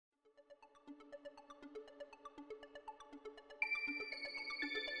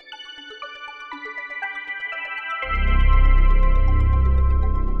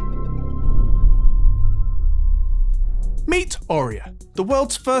Meet ORIA, the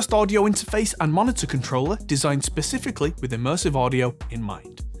world's first audio interface and monitor controller designed specifically with immersive audio in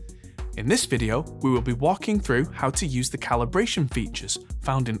mind. In this video, we will be walking through how to use the calibration features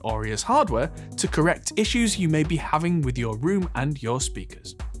found in ORIA's hardware to correct issues you may be having with your room and your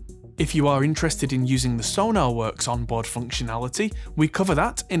speakers. If you are interested in using the SonarWorks onboard functionality, we cover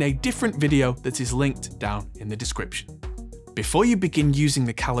that in a different video that is linked down in the description. Before you begin using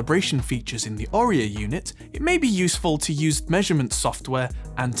the calibration features in the ORIA unit, it may be useful to use measurement software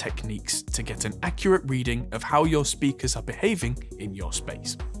and techniques to get an accurate reading of how your speakers are behaving in your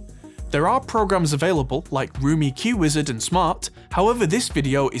space. There are programs available like Room EQ Wizard and Smart, however this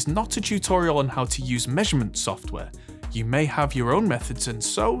video is not a tutorial on how to use measurement software. You may have your own methods and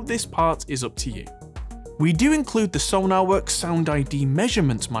so this part is up to you. We do include the SonarWorks Sound ID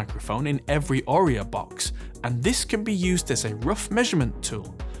measurement microphone in every ORIA box, and this can be used as a rough measurement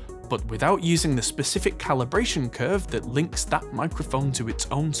tool, but without using the specific calibration curve that links that microphone to its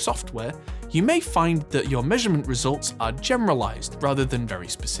own software, you may find that your measurement results are generalized rather than very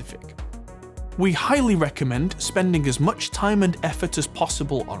specific. We highly recommend spending as much time and effort as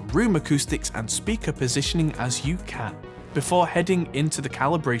possible on room acoustics and speaker positioning as you can before heading into the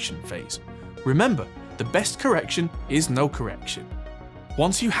calibration phase. Remember, the best correction is no correction.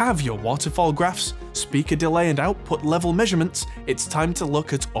 Once you have your waterfall graphs, speaker delay and output level measurements, it's time to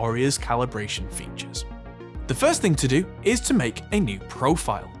look at ORIA's calibration features. The first thing to do is to make a new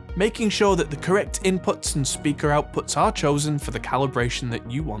profile, making sure that the correct inputs and speaker outputs are chosen for the calibration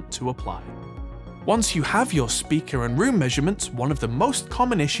that you want to apply. Once you have your speaker and room measurements, one of the most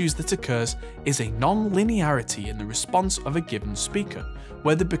common issues that occurs is a non-linearity in the response of a given speaker,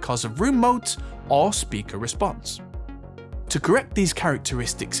 whether because of room modes or speaker response. To correct these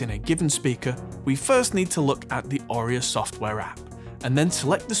characteristics in a given speaker, we first need to look at the ORIA software app, and then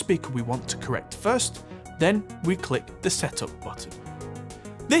select the speaker we want to correct first, then we click the Setup button.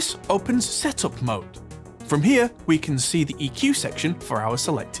 This opens Setup mode. From here, we can see the EQ section for our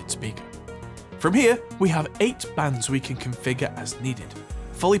selected speaker. From here, we have 8 bands we can configure as needed.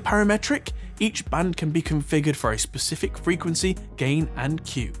 Fully parametric, each band can be configured for a specific frequency, gain, and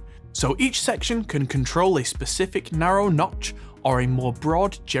Q. So each section can control a specific narrow notch or a more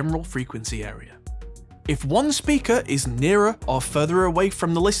broad general frequency area. If one speaker is nearer or further away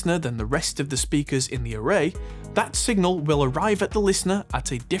from the listener than the rest of the speakers in the array, that signal will arrive at the listener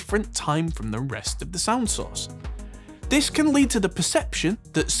at a different time from the rest of the sound source. This can lead to the perception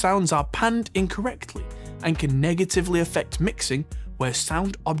that sounds are panned incorrectly and can negatively affect mixing, where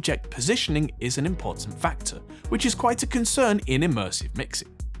sound object positioning is an important factor, which is quite a concern in immersive mixing.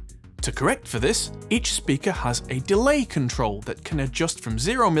 To correct for this, each speaker has a delay control that can adjust from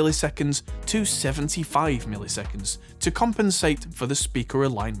 0 milliseconds to 75 milliseconds to compensate for the speaker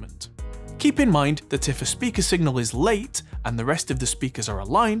alignment. Keep in mind that if a speaker signal is late and the rest of the speakers are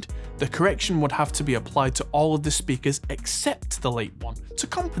aligned, the correction would have to be applied to all of the speakers except the late one to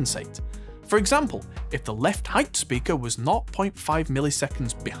compensate. For example, if the left height speaker was 0.5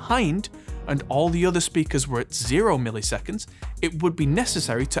 milliseconds behind and all the other speakers were at 0 milliseconds, it would be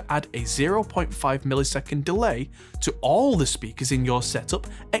necessary to add a 0.5 millisecond delay to all the speakers in your setup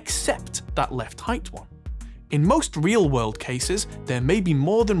except that left height one. In most real-world cases, there may be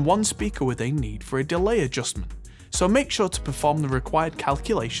more than one speaker with a need for a delay adjustment, so make sure to perform the required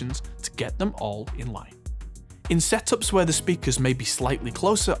calculations to get them all in line. In setups where the speakers may be slightly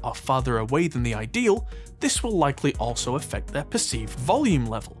closer or farther away than the ideal, this will likely also affect their perceived volume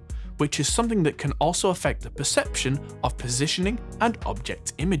level, which is something that can also affect the perception of positioning and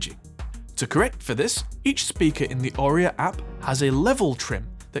object imaging. To correct for this, each speaker in the ORIA app has a level trim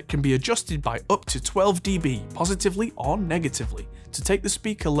that can be adjusted by up to 12 dB positively or negatively to take the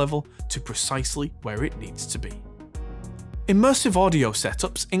speaker level to precisely where it needs to be. Immersive audio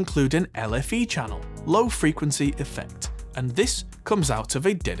setups include an LFE channel, low frequency effect, and this comes out of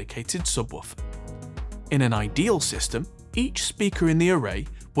a dedicated subwoofer. In an ideal system, each speaker in the array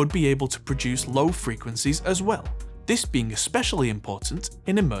would be able to produce low frequencies as well, this being especially important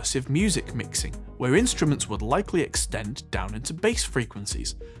in immersive music mixing, where instruments would likely extend down into bass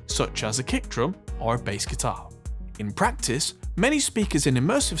frequencies, such as a kick drum or a bass guitar. In practice, many speakers in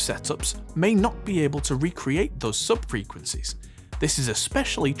immersive setups may not be able to recreate those sub-frequencies. This is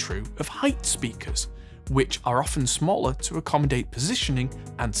especially true of height speakers, which are often smaller to accommodate positioning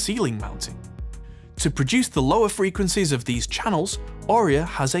and ceiling mounting. To produce the lower frequencies of these channels, ORIA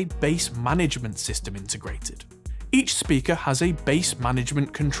has a bass management system integrated. Each speaker has a bass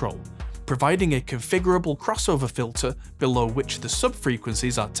management control, providing a configurable crossover filter below which the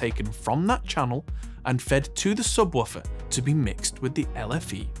sub-frequencies are taken from that channel and fed to the subwoofer to be mixed with the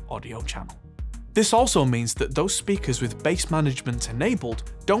LFE audio channel. This also means that those speakers with bass management enabled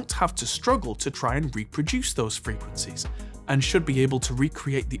don't have to struggle to try and reproduce those frequencies, and should be able to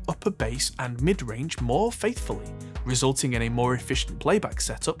recreate the upper bass and mid-range more faithfully, resulting in a more efficient playback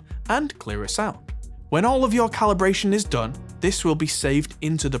setup and clearer sound. When all of your calibration is done, this will be saved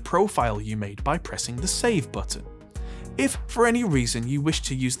into the profile you made by pressing the Save button. If for any reason you wish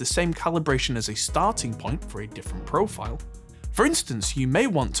to use the same calibration as a starting point for a different profile, for instance, you may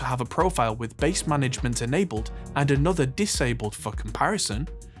want to have a profile with bass management enabled and another disabled for comparison,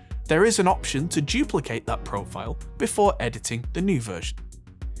 there is an option to duplicate that profile before editing the new version.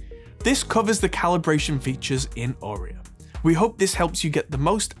 This covers the calibration features in ORIA. We hope this helps you get the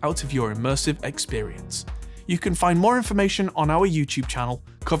most out of your immersive experience. You can find more information on our YouTube channel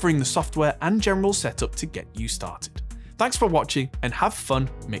covering the software and general setup to get you started. Thanks for watching and have fun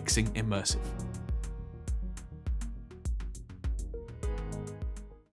mixing immersive.